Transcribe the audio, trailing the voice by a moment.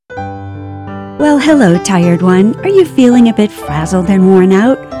Well, hello, tired one. Are you feeling a bit frazzled and worn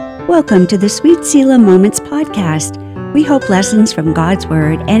out? Welcome to the Sweet Selah Moments podcast. We hope lessons from God's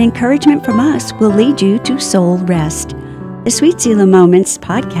Word and encouragement from us will lead you to soul rest. The Sweet Selah Moments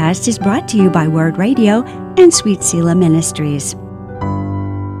podcast is brought to you by Word Radio and Sweet Selah Ministries.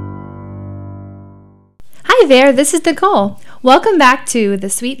 Hi there, this is Nicole. Welcome back to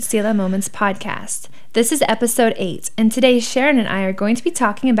the Sweet Selah Moments podcast. This is episode 8, and today Sharon and I are going to be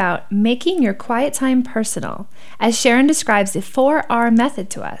talking about making your quiet time personal, as Sharon describes the 4R method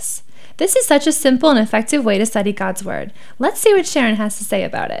to us. This is such a simple and effective way to study God's Word. Let's see what Sharon has to say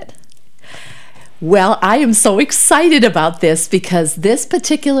about it. Well, I am so excited about this because this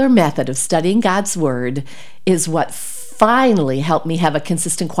particular method of studying God's Word is what finally helped me have a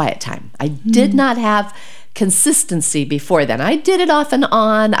consistent quiet time. I did not have consistency before then. I did it off and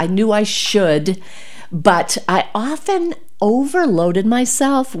on. I knew I should, but I often overloaded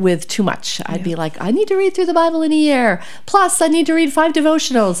myself with too much. I'd be like, I need to read through the Bible in a year. Plus, I need to read 5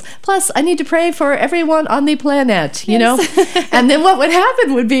 devotionals. Plus, I need to pray for everyone on the planet, you know? And then what would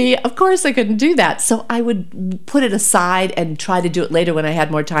happen would be, of course, I couldn't do that. So I would put it aside and try to do it later when I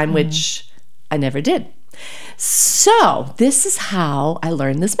had more time, which I never did. So this is how I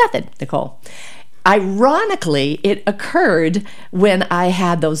learned this method, Nicole. Ironically, it occurred when I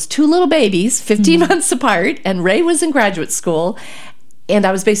had those 2 little babies, 15 months apart, and Ray was in graduate school, and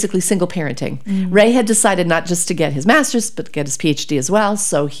I was basically single parenting. Ray had decided not just to get his master's, but to get his PhD as well,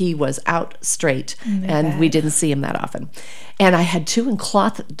 so he was out straight, and we didn't see him that often. And I had 2 in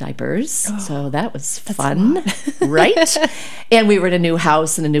cloth diapers, so that was fun, right? And we were in a new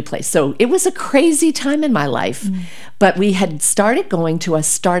house in a new place. So it was a crazy time in my life. But we had started going to a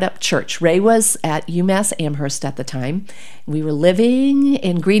startup church. Ray was at UMass Amherst at the time. We were living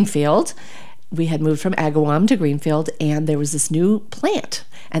in Greenfield. We had moved from Agawam to Greenfield, and there was this new plant.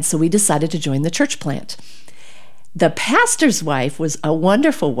 And so we decided to join the church plant. The pastor's wife was a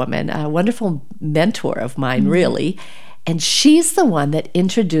wonderful woman, a wonderful mentor of mine, really. And she's the one that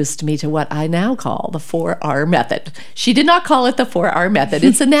introduced me to what I now call the 4R method. She did not call it the 4R method.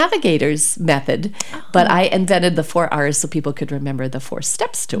 It's a navigator's method, but I invented the 4 R's so people could remember the 4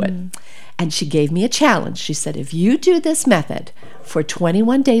 steps to it. And she gave me a challenge. She said, if you do this method for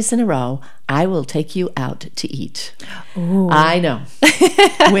 21 days in a row, I will take you out to eat. Ooh. I know.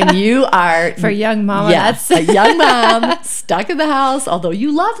 When you are... For a young mama, yes, a young mom stuck in the house, although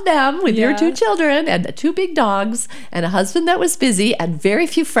you love them with your 2 children and 2 big dogs and a husband that was busy and very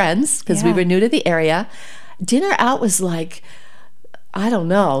few friends because we were new to the area, dinner out was like... I don't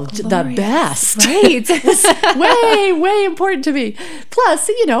know, the best. Right. way, way important to me. Plus,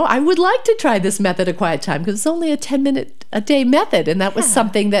 you know, I would like to try this method of quiet time because it's only a 10-minute-a-day method, and that was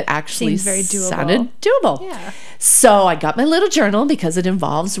something that actually very doable. Sounded doable. Yeah. So I got my little journal because it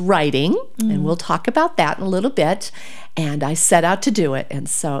involves writing, and we'll talk about that in a little bit. And I set out to do it. And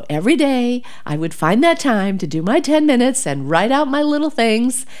so every day I would find that time to do my 10 minutes and write out my little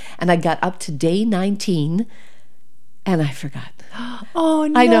things. And I got up to day 19, and I forgot. Oh,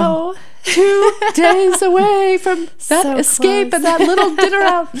 no. I know. 2 days away from that escape close. and that little dinner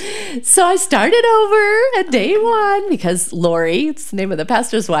out. So I started over at day 1 because Lori, it's the name of the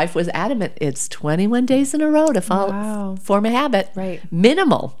pastor's wife, was adamant it's 21 days in a row to form a habit. Right.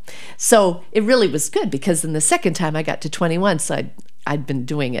 Minimal. So it really was good because in the second time I got to 21, so I'd been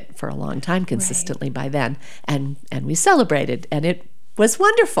doing it for a long time consistently by then. And we celebrated, and it was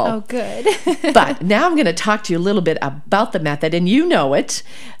wonderful. Oh, good. But now I'm going to talk to you a little bit about the method, and you know it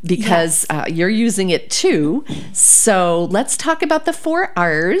because you're using it too. So let's talk about the 4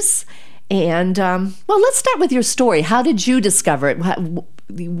 R's. And, well, let's start with your story. How did you discover it?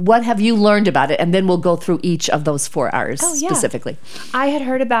 What have you learned about it? And then we'll go through each of those 4 R's specifically. I had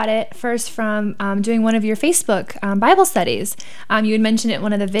heard about it first from doing one of your Facebook Bible studies. You had mentioned it in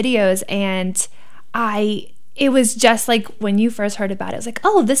one of the videos, and it was just like when you first heard about it, it was like,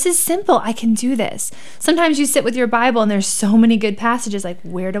 oh, this is simple. I can do this. Sometimes you sit with your Bible and there's so many good passages. Like,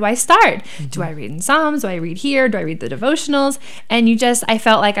 where do I start? Do I read in Psalms? Do I read here? Do I read the devotionals? And I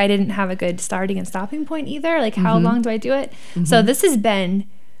felt like I didn't have a good starting and stopping point either. Like, how long do I do it? So this has been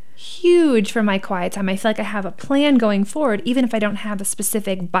huge for my quiet time. I feel like I have a plan going forward, even if I don't have a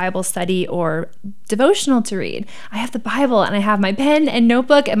specific Bible study or devotional to read. I have the Bible and I have my pen and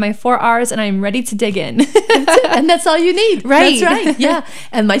notebook and my 4 R's, and I'm ready to dig in. And that's all you need. Right. That's right. Yeah.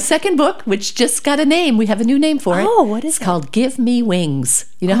 And my second book, which just got a name, we have a new name for it. Oh, what is it? It's called Give Me Wings.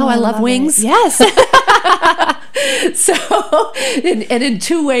 You know how I love wings? It. Yes. So, and in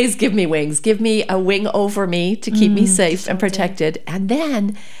 2 ways, give me wings. Give me a wing over me to keep me safe and protected. And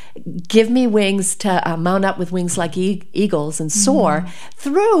then give me wings to mount up with wings like eagles and soar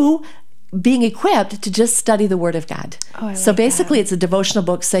through being equipped to just study the Word of God. Oh, I so like basically, that. it's a devotional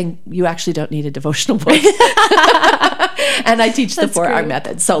book saying you actually don't need a devotional book. And I teach the 4R great.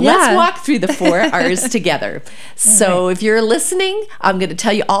 method. So Yeah. let's walk through the 4Rs together. So if you're listening, I'm going to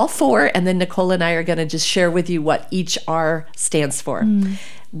tell you all 4, and then Nicole and I are going to just share with you what each R stands for.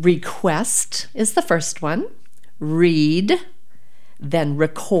 Request is the first one. Read, then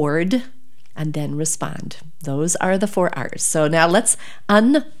record, and then respond. Those are the 4Rs. So now let's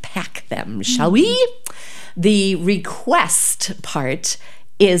unpack them, shall we? The request part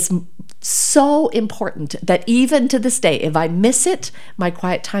is so important that even to this day, if I miss it, my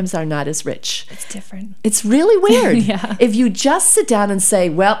quiet times are not as rich. It's different. It's really weird. Yeah. If you just sit down and say,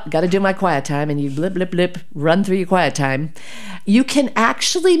 well, got to do my quiet time, and you blip, blip, blip, run through your quiet time, you can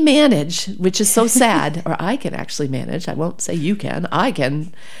actually manage, which is so sad, or I can actually manage, I won't say you can, I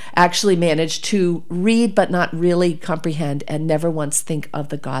can actually manage to read but not really comprehend and never once think of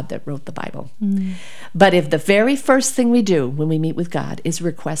the God that wrote the Bible. But if the very first thing we do when we meet with God is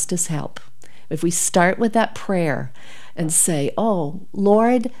request His help, if we start with that prayer and say, oh,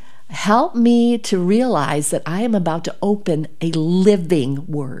 Lord, help me to realize that I am about to open a living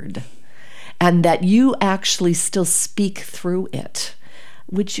word and that you actually still speak through it.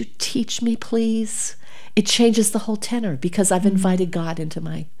 Would you teach me, please? It changes the whole tenor because I've invited God into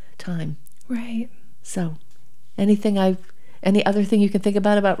my time. Right. So any other thing you can think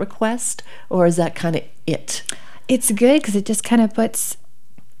about request, or is that kind of it? It's good because it just kind of puts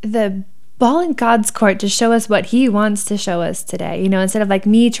the ball in God's court to show us what He wants to show us today. Instead of like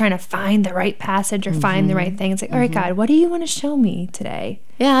me trying to find the right passage or find the right thing, it's like, all right, God, what do you want to show me today?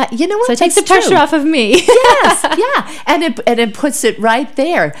 Yeah, you know what? So it takes the That's pressure true. off of me. Yes, yeah, and it puts it right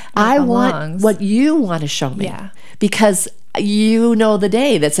there. I want belongs. what you want to show me. Yeah. Because you know the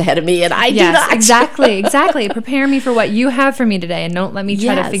day that's ahead of me, and I do Yes, not. exactly. Prepare me for what you have for me today, and don't let me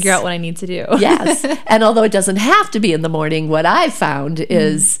try to Yes. figure out what I need to do. Yes. And although it doesn't have to be in the morning, what I've found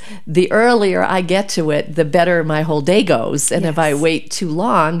is the earlier I get to it, the better my whole day goes. And if I Yes. wait too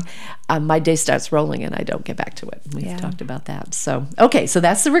long, my day starts rolling and I don't get back to it. We've Yeah. talked about that. So, okay, so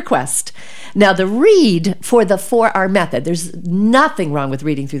that's the request. Now, the read for the 4R method, there's nothing wrong with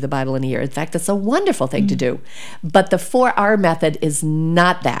reading through the Bible in a year. In fact, it's a wonderful thing to do. But the 4R method is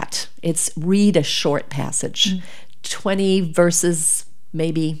not that. It's read a short passage, 20 verses,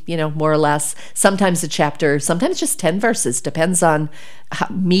 maybe, more or less. Sometimes a chapter, sometimes just 10 verses, depends on how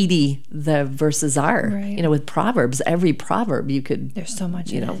meaty the verses are. Right. With Proverbs, every proverb you could, There's so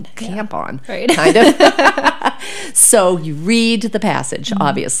much in it. camp on, Right. kind of. So you read the passage,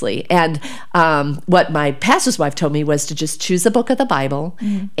 obviously. And what my pastor's wife told me was to just choose a book of the Bible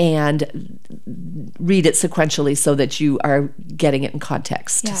and read it sequentially so that you are getting it in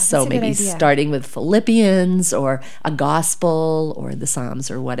context. Yeah, so that's a good maybe idea. starting with Philippians or a gospel or the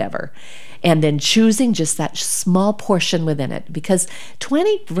Psalms or whatever. And then choosing just that small portion within it, because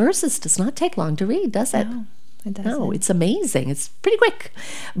 20 verses does not take long to read, does it? No, it doesn't. No, it's amazing. It's pretty quick.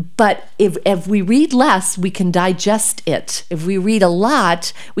 But if we read less, we can digest it. If we read a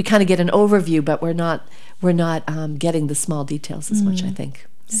lot, we kind of get an overview, but we're not getting the small details as much, I think.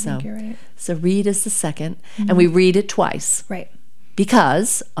 I think you're right. So read is the second, and we read it twice Right.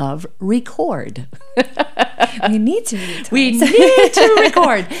 because of record. We need to read twice. We need to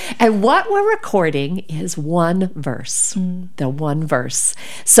record. And what we're recording is one verse, the one verse.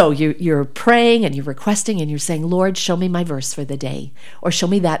 So you're praying and you're requesting and you're saying, Lord, show me my verse for the day, or show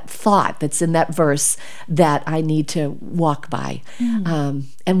me that thought that's in that verse that I need to walk by.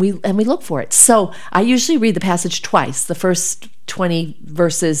 And we look for it. So I usually read the passage twice. The first 20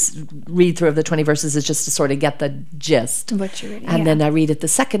 verses, read through of the 20 verses is just to sort of get the gist. What you're reading, And yeah. then I read it the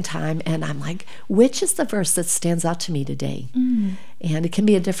second time and I'm like, which is the verse that stands out to me today? And it can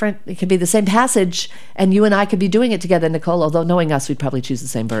be the same passage, and you and I could be doing it together, Nicole, although knowing us, we'd probably choose the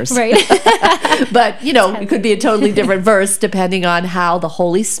same verse. Right. But, it could be a totally different verse depending on how the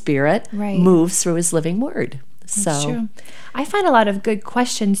Holy Spirit Right. moves through His living word. That's true. I find a lot of good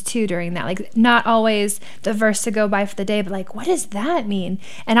questions too during that. Like, not always the verse to go by for the day, but like, what does that mean?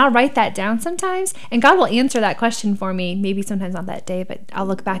 And I'll write that down sometimes, and God will answer that question for me. Maybe sometimes not that day, but I'll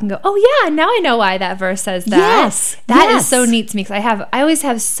look back and go, oh yeah, now I know why that verse says that. Yes, That is yes. so neat to me, because I always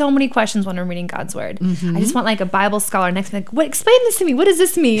have so many questions when I'm reading God's word. I just want like a Bible scholar next to me, like, what? Explain this to me. What does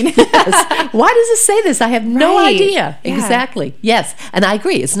this mean? Yes. Why does it say this? I have no Right. idea. Yeah. Exactly. Yes. And I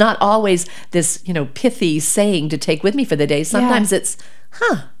agree. It's not always this, pithy saying to take with me for the day. Sometimes it's,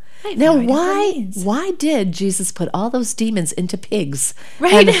 I have Now, no idea what that means. why did Jesus put all those demons into pigs?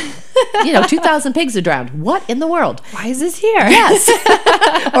 Right. And, 2,000 pigs are drowned. What in the world? Why is this here? Yes.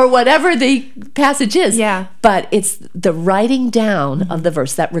 Or whatever the passage is. Yeah. But it's the writing down of the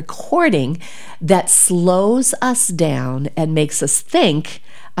verse, that recording that slows us down and makes us think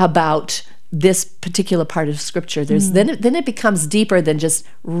about this particular part of scripture. Then it becomes deeper than just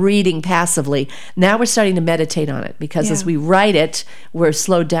reading passively. Now we're starting to meditate on it, because as we write it, we're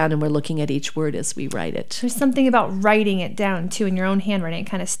slowed down and we're looking at each word as we write it. There's something about writing it down too in your own handwriting. It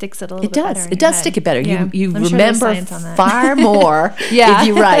kind of sticks it a little bit better. It does stick it better. Yeah. You I'm sure there's remember science on that. far more Yeah. if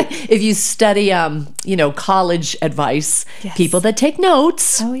you write. If you study, college advice, Yes. people that take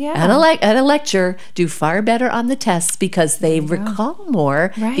notes Oh, yeah. at a lecture do far better on the tests, because they recall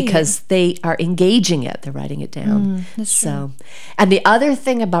more, Right. because they are engaging it. They're writing it down. that's So, and the other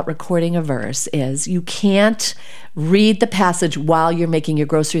thing about recording a verse is you can't read the passage while you're making your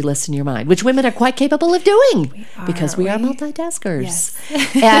grocery list in your mind, which women are quite capable of doing, because we are multitaskers.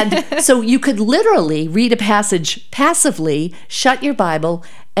 And so you could literally read a passage passively, shut your Bible,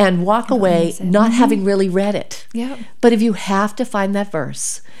 and walk away not having really read it. Yep. But if you have to find that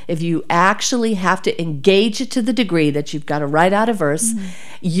verse, if you actually have to engage it to the degree that you've got to write out a verse,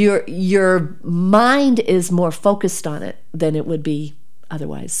 your mind is more focused on it than it would be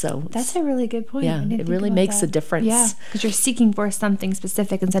otherwise. So That's a really good point. Yeah, I didn't it think really about makes a that. difference. Yeah, because you're seeking for something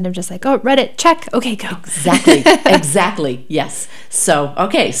specific instead of just like, oh, read it, check, okay, go. Exactly. Yes.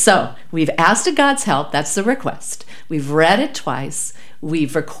 So we've asked of God's help. That's the request. We've read it twice.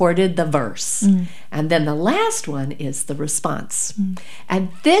 We've recorded the verse. And then the last one is the response. And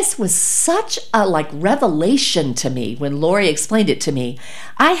this was such a revelation to me when Lori explained it to me.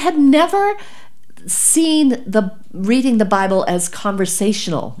 I had never seen reading the Bible as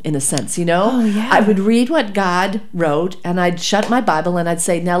conversational, in a sense, Oh, yeah. I would read what God wrote, and I'd shut my Bible and I'd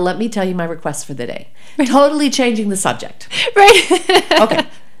say, now let me tell you my request for the day. Totally changing the subject. Right. Okay.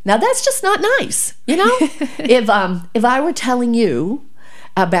 Now that's just not nice, If I were telling you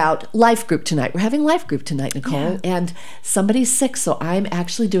about life group tonight, we're having life group tonight, Nicole, and somebody's sick, so I'm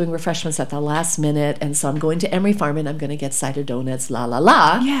actually doing refreshments at the last minute, and so I'm going to Emery Farm and I'm going to get cider donuts, la la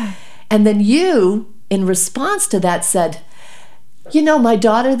la. Yeah. And then you, in response to that, said, my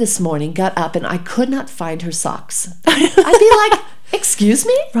daughter this morning got up and I could not find her socks. I'd be like, excuse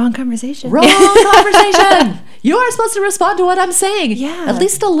me? Wrong conversation. Wrong conversation. You are supposed to respond to what I'm saying. Yeah. At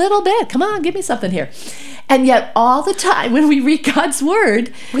least a little bit. Come on, give me something here. And yet all the time when we read God's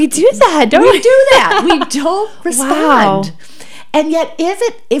word, We do that, don't we we? do that. We don't respond. Wow. And yet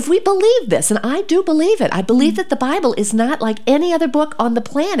if we believe this, and I do believe it, I believe that the Bible is not like any other book on the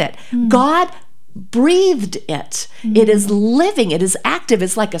planet. God breathed it. It is living. It is active.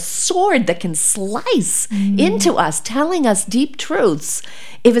 It's like a sword that can slice into us, telling us deep truths.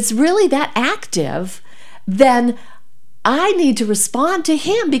 If it's really that active, then I need to respond to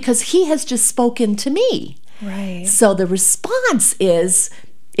him because he has just spoken to me. Right. So the response is,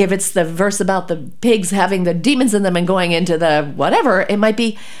 if it's the verse about the pigs having the demons in them and going into the whatever, it might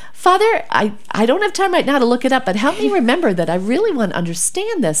be, Father, I don't have time right now to look it up, but help me remember that I really want to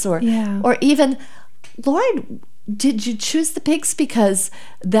understand this. Or even, Lord, did you choose the pigs because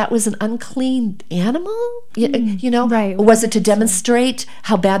that was an unclean animal? Right. Or was it to demonstrate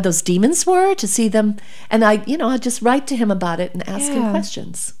how bad those demons were, to see them? And I just write to him about it and ask him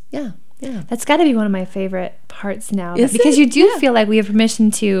questions. Yeah. Yeah. That's got to be one of my favorite parts now. Is because it? you do feel like we have permission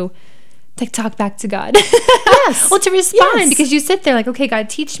to talk back to God. Yes. Well, to respond, Yes. because you sit there like, okay, God,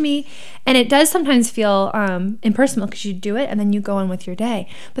 teach me. And it does sometimes feel impersonal because you do it and then you go on with your day.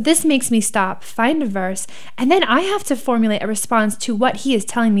 But this makes me stop, find a verse, and then I have to formulate a response to what he is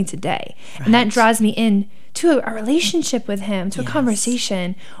telling me today. Right. And that draws me in to a relationship with him, to a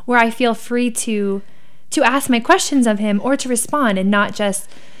conversation where I feel free to ask my questions of him or to respond and not just...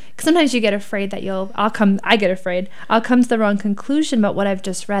 Sometimes you get afraid that I get afraid. I'll come to the wrong conclusion about what I've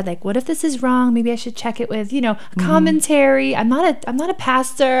just read. Like, what if this is wrong? Maybe I should check it with, a commentary. I'm not a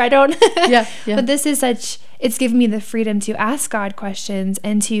pastor. I don't. Yeah. But this is it's given me the freedom to ask God questions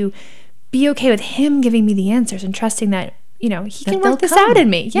and to be okay with him giving me the answers and trusting that, he can work this out in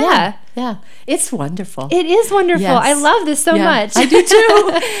me. Yeah. It's wonderful. It is wonderful. Yes. I love this so much. I do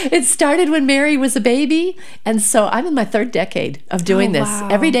too. It started when Mary was a baby. And so I'm in my third decade of doing this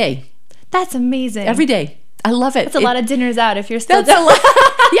every day. That's amazing. Every day. I love it. That's a lot of dinners out if you're still That's a lot.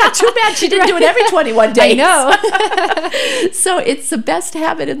 Yeah, too bad she didn't do it every 21 days. I know. So it's the best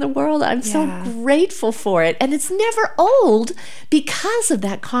habit in the world. I'm so grateful for it. And it's never old because of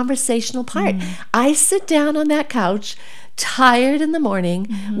that conversational part. I sit down on that couch tired in the morning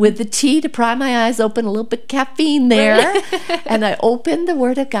with the tea to pry my eyes open, a little bit caffeine there. And I open the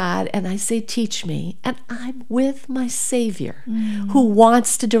Word of God and I say, teach me. And I'm with my Savior who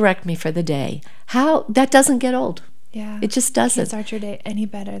wants to direct me for the day. How that doesn't get old. Yeah. It just You doesn't. can't start your day any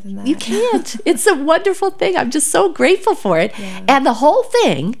better than that. You can't. It's a wonderful thing. I'm just so grateful for it. Yeah. And the whole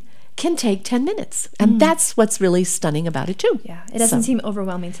thing can take 10 minutes. And that's what's really stunning about it too. Yeah, it doesn't seem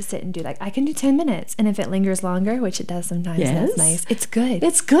overwhelming to sit and do, like, I can do 10 minutes. And if it lingers longer, which it does sometimes, that's nice. It's good.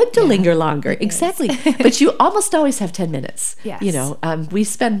 It's good to linger longer. Exactly. But you almost always have 10 minutes. Yes. You know, we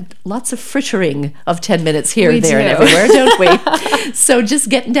spend lots of frittering of 10 minutes here, We there, and do. everywhere, don't we? So just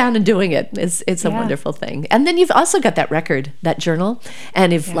getting down and doing it is it's a wonderful thing. And then you've also got that record, that journal.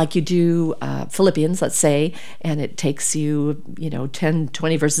 And if like you do Philippians, let's say, and it takes you, 10,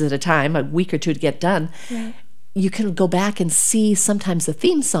 20 verses at a time, a week or two to get done, you can go back and see sometimes a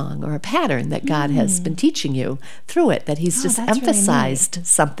theme song or a pattern that God has been teaching you through it, that he's just that's really emphasized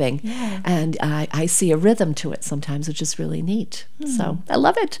something. Yeah. And I see a rhythm to it sometimes, which is really neat. So I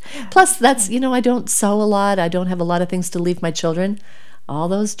love it. Plus, that's, I don't sew a lot. I don't have a lot of things to leave my children. All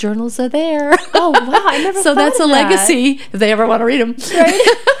those journals are there. Oh, wow. I never So thought that's of a that. legacy if they ever want to read them.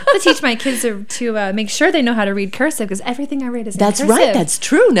 Right? To teach my kids to make sure they know how to read cursive, because everything I read is in That's cursive. right. That's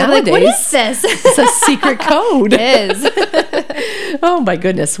true I'm nowadays. like, what is this? It's a secret code. It is. Oh, my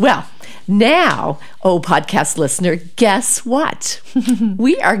goodness. Well, now, podcast listener, guess what?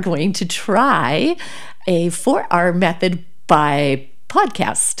 We are going to try a 4R method by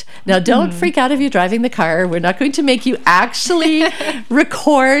podcast. Now, don't freak out if you're driving the car. We're not going to make you actually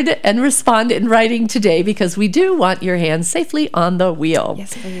record and respond in writing today, because we do want your hands safely on the wheel.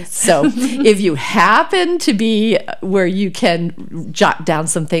 Yes, please. So if you happen to be where you can jot down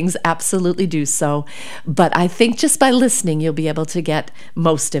some things, absolutely do so. But I think just by listening, you'll be able to get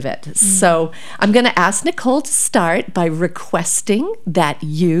most of it. So I'm going to ask Nicole to start by requesting that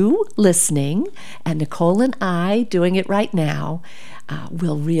you listening, and Nicole and I doing it right now,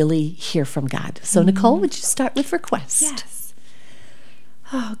 will really hear from God. So Nicole, would you start with request? Yes.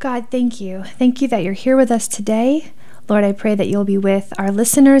 Oh, God, thank you. Thank you that you're here with us today. Lord, I pray that you'll be with our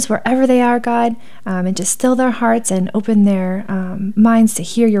listeners wherever they are, God, and just still their hearts and open their minds to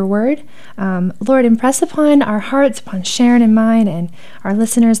hear your word. Lord, impress upon our hearts, upon Sharon and mine and our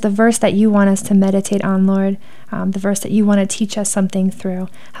listeners, the verse that you want us to meditate on, Lord, the verse that you want to teach us something through.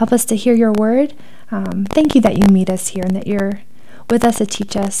 Help us to hear your word. Thank you that you meet us here and that you're with us to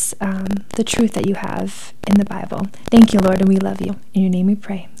teach us the truth that you have in the Bible. Thank you, Lord, and we love you. In your name we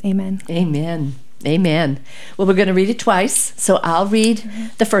pray. Amen. Amen. Amen. Well, we're going to read it twice. So I'll read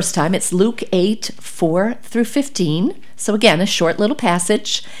the first time. It's Luke 8, 4 through 15. So again, a short little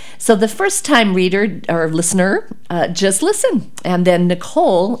passage. So the first time reader or listener, just listen. And then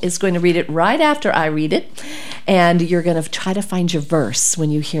Nicole is going to read it right after I read it. And you're going to try to find your verse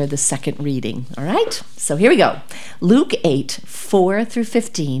when you hear the second reading. All right? So here we go. Luke 8, 4 through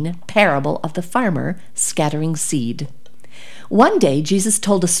 15, parable of the farmer scattering seed. One day, Jesus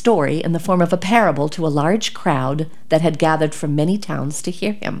told a story in the form of a parable to a large crowd that had gathered from many towns to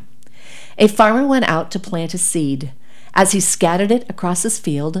hear him. A farmer went out to plant a seed. As he scattered it across his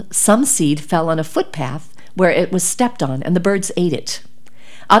field, some seed fell on a footpath where it was stepped on, and the birds ate it.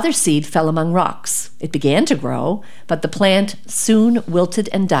 Other seed fell among rocks. It began to grow, but the plant soon wilted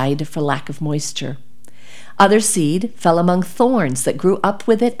and died for lack of moisture. Other seed fell among thorns that grew up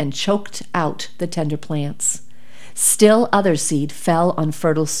with it and choked out the tender plants. Still other seed fell on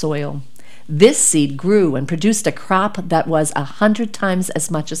fertile soil. This seed grew and produced a crop that was 100 times as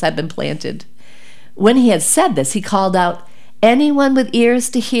much as had been planted. When he had said this, he called out, "Anyone with ears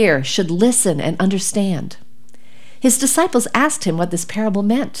to hear should listen and understand." His disciples asked him what this parable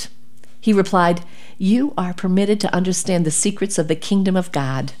meant. He replied, "You are permitted to understand the secrets of the kingdom of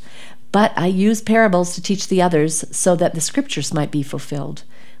God, but I use parables to teach the others so that the scriptures might be fulfilled.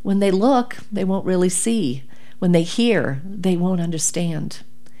 When they look, they won't really see. When they hear, they won't understand."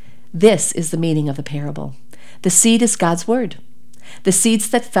 This is the meaning of the parable. The seed is God's word. The seeds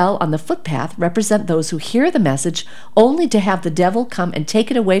that fell on the footpath represent those who hear the message only to have the devil come and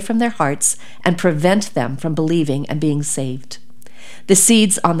take it away from their hearts and prevent them from believing and being saved. The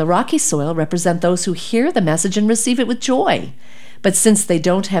seeds on the rocky soil represent those who hear the message and receive it with joy. But since they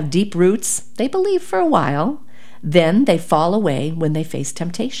don't have deep roots, they believe for a while. Then they fall away when they face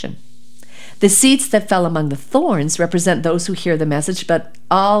temptation. The seeds that fell among the thorns represent those who hear the message, but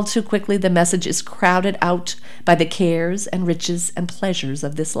all too quickly the message is crowded out by the cares and riches and pleasures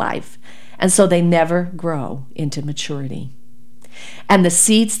of this life, and so they never grow into maturity. And the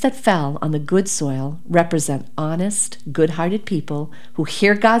seeds that fell on the good soil represent honest, good-hearted people who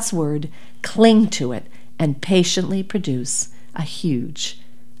hear God's word, cling to it, and patiently produce a huge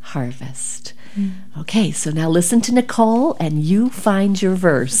harvest. Okay, so now listen to Nicole and you find your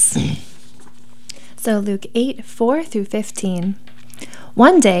verse. So Luke 8:4-15.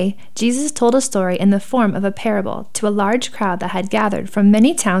 One day, Jesus told a story in the form of a parable to a large crowd that had gathered from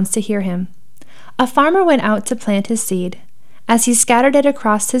many towns to hear him. A farmer went out to plant his seed. As he scattered it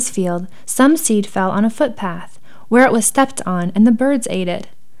across his field, some seed fell on a footpath, where it was stepped on, and the birds ate it.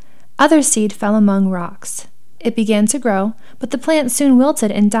 Other seed fell among rocks. It began to grow, but the plant soon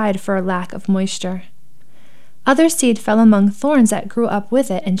wilted and died for a lack of moisture. Other seed fell among thorns that grew up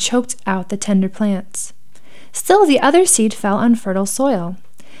with it and choked out the tender plants. Still the other seed fell on fertile soil.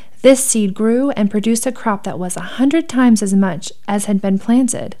 This seed grew and produced a crop that was 100 times as much as had been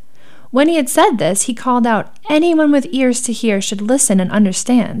planted. When he had said this, he called out, "Anyone with ears to hear should listen and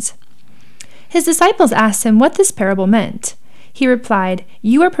understand." His disciples asked him what this parable meant. He replied,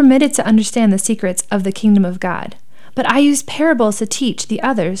 "You are permitted to understand the secrets of the kingdom of God, but I use parables to teach the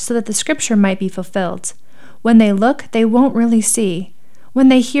others so that the scripture might be fulfilled. When they look, they won't really see. When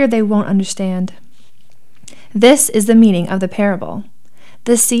they hear, they won't understand." This is the meaning of the parable.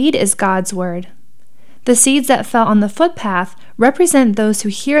 The seed is God's word. The seeds that fell on the footpath represent those who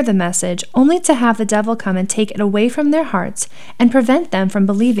hear the message only to have the devil come and take it away from their hearts and prevent them from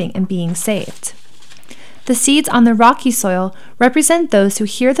believing and being saved. The seeds on the rocky soil represent those who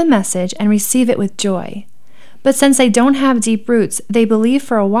hear the message and receive it with joy. But since they don't have deep roots, they believe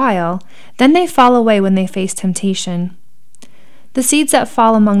for a while, then they fall away when they face temptation. The seeds that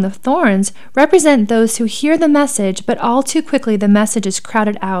fall among the thorns represent those who hear the message, but all too quickly the message is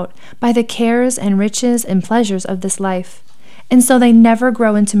crowded out by the cares and riches and pleasures of this life, and so they never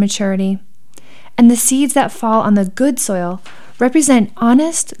grow into maturity. And the seeds that fall on the good soil represent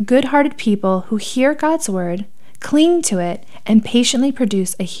honest, good-hearted people who hear God's word, cling to it, and patiently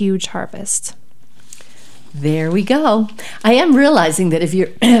produce a huge harvest. There we go. I am realizing that if you're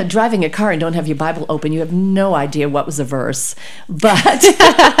driving a car and don't have your Bible open, you have no idea what was a verse. But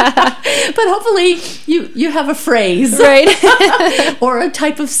but hopefully you have a phrase, Right. or a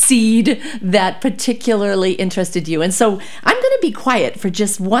type of seed that particularly interested you. And so I'm going to be quiet for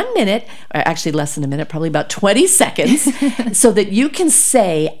just 1 minute, or actually less than a minute, probably about 20 seconds, so that you can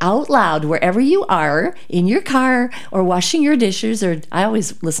say out loud wherever you are, in your car or washing your dishes, or I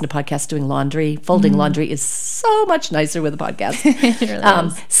always listen to podcasts doing laundry. Folding laundry is so much nicer with a podcast. It really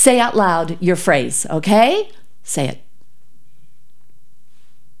is. Say out loud your phrase, okay? Say it.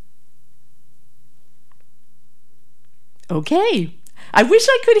 Okay. I wish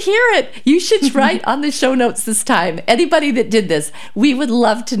I could hear it. You should write on the show notes this time. Anybody that did this, we would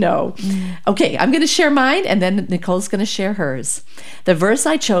love to know. Okay, I'm going to share mine, and then Nicole's going to share hers. The verse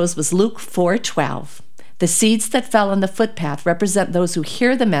I chose was Luke 4:12. The seeds that fell on the footpath represent those who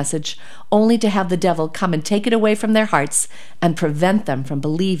hear the message only to have the devil come and take it away from their hearts and prevent them from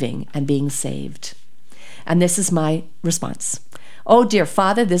believing and being saved. And this is my response. Oh, dear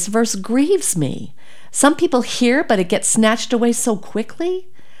Father, this verse grieves me. Some people hear, but it gets snatched away so quickly.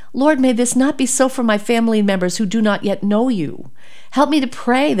 Lord, may this not be so for my family members who do not yet know you. Help me to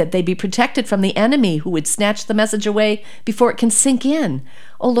pray that they be protected from the enemy who would snatch the message away before it can sink in.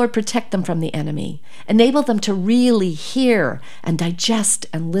 Oh Lord, protect them from the enemy. Enable them to really hear and digest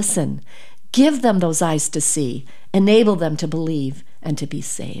and listen. Give them those eyes to see. Enable them to believe and to be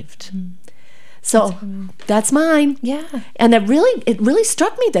saved. So that's mine. Yeah. And it really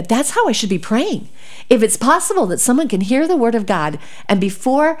struck me that that's how I should be praying. If it's possible that someone can hear the word of God and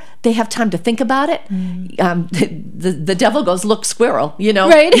before they have time to think about it, the devil goes, look, squirrel,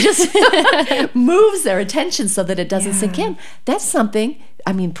 Right. He just moves their attention so that it doesn't sink in. That's something,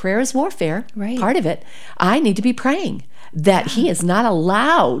 prayer is warfare, Right. part of it. I need to be praying that he is not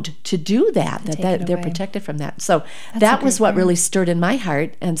allowed to do that they're away. protected from that. So That's a that was great what prayer. really stirred in my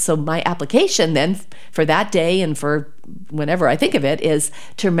heart. And so my application then for that day and for whenever I think of it is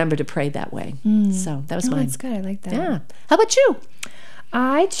to remember to pray that way. So that was mine. That's good. I like that. Yeah. How about you?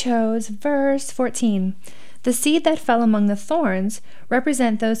 I chose verse 14. The seed that fell among the thorns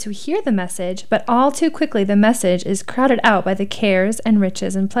represent those who hear the message, but all too quickly the message is crowded out by the cares and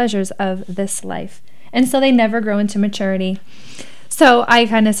riches and pleasures of this life. And so they never grow into maturity. So I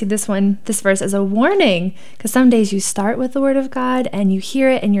kind of see this verse as a warning, because some days you start with the word of God and you hear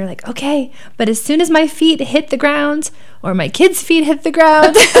it and you're like, okay, but as soon as my feet hit the ground or my kids' feet hit the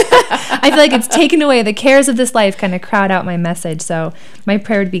ground, I feel like it's taken away. The cares of this life kind of crowd out my message. So my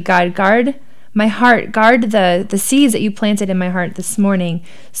prayer would be, God, guard my heart, guard the seeds that you planted in my heart this morning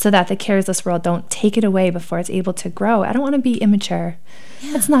so that the cares of this world don't take it away before it's able to grow. I don't want to be immature.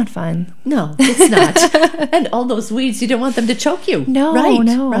 Yeah. That's not fun. No, it's not. And all those weeds, you don't want them to choke you. No, right,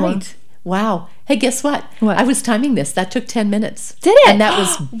 no. Right. Wow. Hey, guess what? What? I was timing this. That took 10 minutes. Did it? And that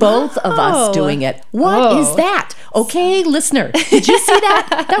was both of Wow. us doing it. What is that? Okay, listener, did you see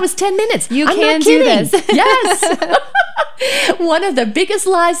that? That was 10 minutes. You I'm can not do kidding. this. Yes. One of the biggest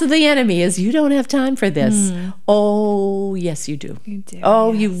lies of the enemy is you don't have time for this. Oh, yes, you do. You do,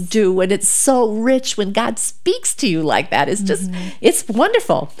 Oh, yes. you do. And it's so rich when God speaks to you like that. It's just, it's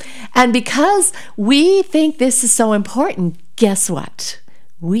wonderful. And because we think this is so important, guess what?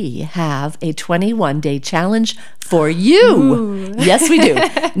 We have a 21-day challenge for you. Yes, we do.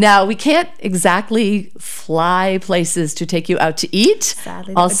 Now, we can't exactly fly places to take you out to eat.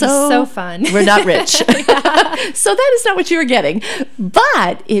 Sadly, that would be so fun. We're not rich. So that is not what you were getting.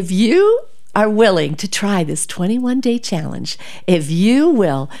 But if you are willing to try this 21-day challenge, if you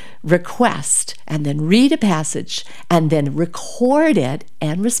will request and then read a passage and then record it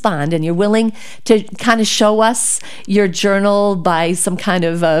and respond, and you're willing to kind of show us your journal by some kind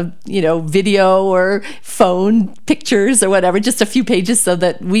of video or phone pictures or whatever, just a few pages so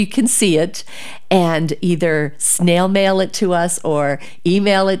that we can see it, and either snail mail it to us or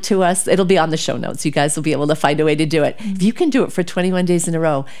email it to us. It'll be on the show notes. You guys will be able to find a way to do it. If you can do it for 21 days in a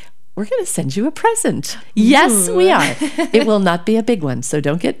row, we're going to send you a present. Yes, we are. It will not be a big one, so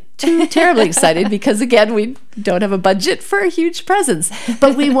don't get too terribly excited because, again, we don't have a budget for huge presents.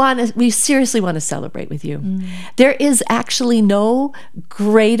 But we seriously want to celebrate with you. There is actually no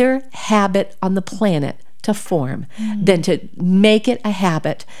greater habit on the planet to form than to make it a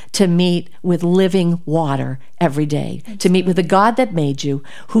habit to meet with living water every day, to meet with the God that made you,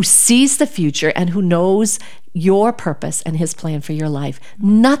 who sees the future and who knows your purpose and his plan for your life.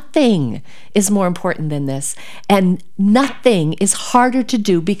 Nothing is more important than this, and nothing is harder to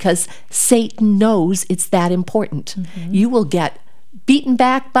do because Satan knows it's that important. You will get beaten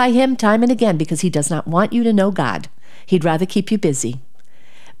back by him time and again because he does not want you to know God. He'd rather keep you busy.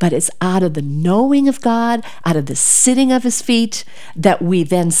 But it's out of the knowing of God, out of the sitting of his feet, that we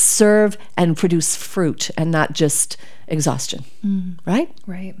then serve and produce fruit and not just exhaustion. Right?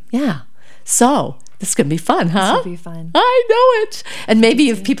 Right. Yeah. So this is going to be fun, huh? This will be fun. I know it. And maybe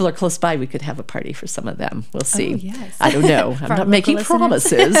if people are close by, we could have a party for some of them. We'll see. Oh, yes. I don't know. I'm For our not local making listeners.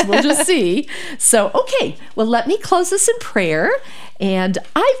 promises. We'll just see. So, okay. Well, let me close this in prayer. And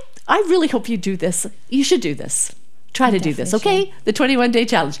I really hope you do this. You should do this. Try to do this, definitely okay? The 21-day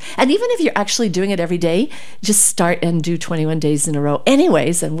challenge. And even if you're actually doing it every day, just start and do 21 days in a row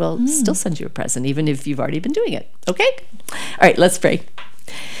anyways, and we'll still send you a present, even if you've already been doing it, okay? All right, let's pray.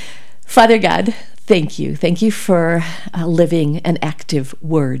 Father God, thank you. Thank you for a living and active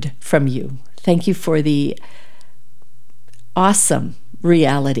word from you. Thank you for the awesome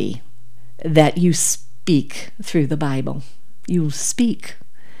reality that you speak through the Bible. You speak.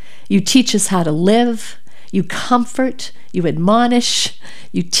 You teach us how to live. You comfort, you admonish,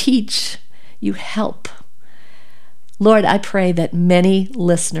 you teach, you help. Lord, I pray that many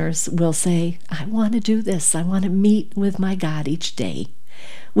listeners will say, I want to do this. I want to meet with my God each day.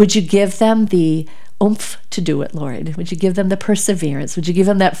 Would you give them the oomph to do it, Lord? Would you give them the perseverance? Would you give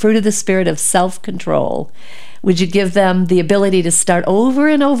them that fruit of the Spirit of self-control? Would you give them the ability to start over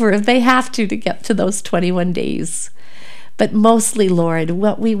and over if they have to get to those 21 days? But mostly, Lord,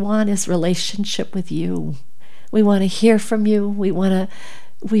 what we want is relationship with you. We want to hear from you. We want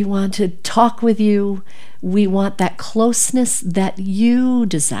to talk with you. We want that closeness that you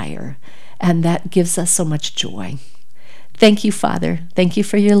desire, and that gives us so much joy. Thank you, Father. Thank you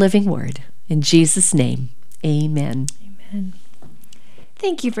for your living word. In Jesus' name, amen. Amen.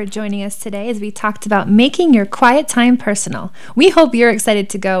 Thank you for joining us today as we talked about making your quiet time personal. We hope you're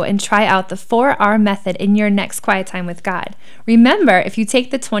excited to go and try out the 4R method in your next quiet time with God. Remember, if you take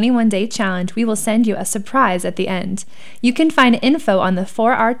the 21-day challenge, we will send you a surprise at the end. You can find info on the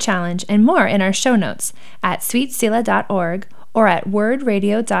 4R challenge and more in our show notes at sweetselah.org or at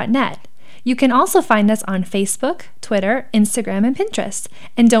wordradio.net. You can also find us on Facebook, Twitter, Instagram, and Pinterest.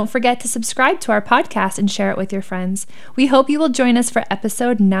 And don't forget to subscribe to our podcast and share it with your friends. We hope you will join us for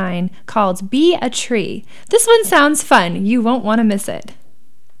episode 9 called Be a Tree. This one sounds fun. You won't want to miss it.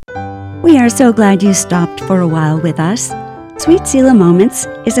 We are so glad you stopped for a while with us. Sweet Selah Moments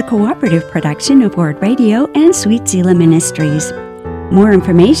is a cooperative production of Word Radio and Sweet Selah Ministries. More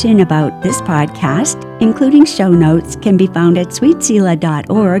information about this podcast, including show notes, can be found at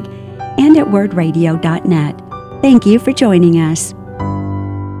sweetselah.org and at wordradio.net. Thank you for joining us.